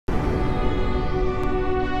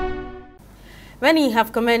Many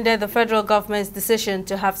have commended the federal government's decision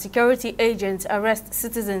to have security agents arrest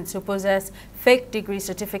citizens who possess fake degree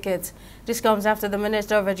certificates. This comes after the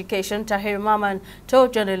Minister of Education, Tahir Maman,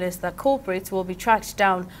 told journalists that culprits will be tracked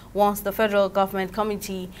down once the federal government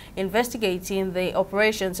committee investigating the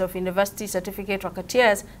operations of university certificate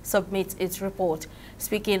racketeers submits its report.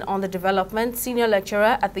 Speaking on the development, senior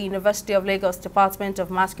lecturer at the University of Lagos Department of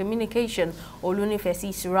Mass Communication,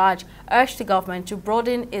 Olunifesi Suraj, urged the government to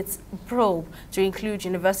broaden its probe to include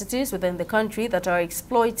universities within the country that are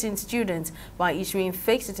exploiting students by issuing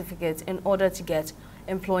fake certificates in order to get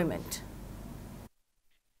employment.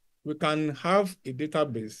 We can have a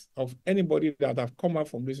database of anybody that have come out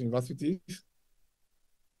from these universities,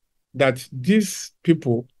 that these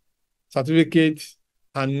people certificates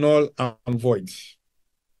are null and void,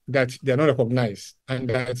 that they are not recognized, and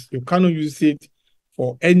that you cannot use it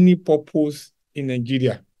for any purpose in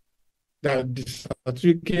Nigeria, that the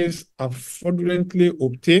certificates are fraudulently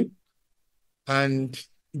obtained and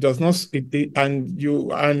does not,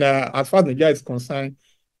 as far as Nigeria is concerned,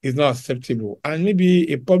 is not acceptable. And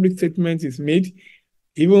maybe a public statement is made,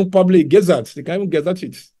 even public gazette, they can even gazette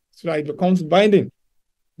it, so that it becomes binding.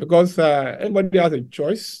 Because anybody has a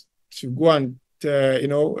choice to go and,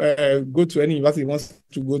 go to any university he wants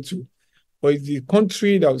to go to. But it's the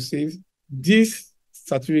country that will say these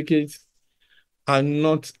certificates are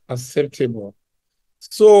not acceptable.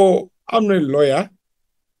 So I'm not a lawyer,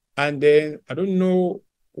 and then I don't know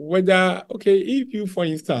whether, okay, if you, for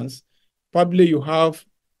instance, probably you have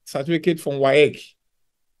certificate from WAEC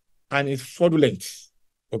and it's fraudulent,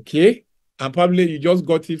 okay, and probably you just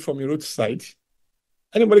got it from a roadside.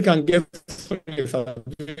 Anybody can get a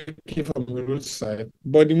certificate from a roadside,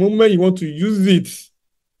 but the moment you want to use it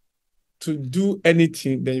to do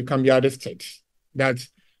anything, then you can be arrested. That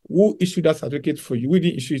who issued that certificate for you? We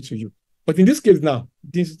didn't issue it to you. But in this case now,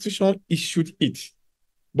 the institution issued it,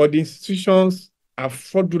 but the institutions are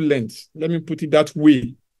fraudulent. Let me put it that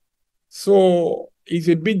way. So it's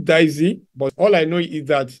a bit dicey, but all I know is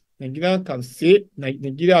that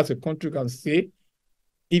Nigeria as a country can say,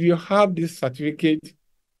 if you have this certificate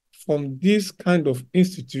from these kind of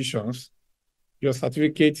institutions, your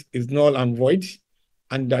certificate is null and void,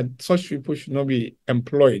 and that such people should not be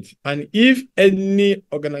employed. And if any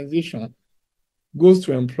organization goes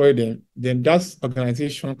to employ them, then that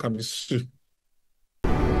organization can be sued.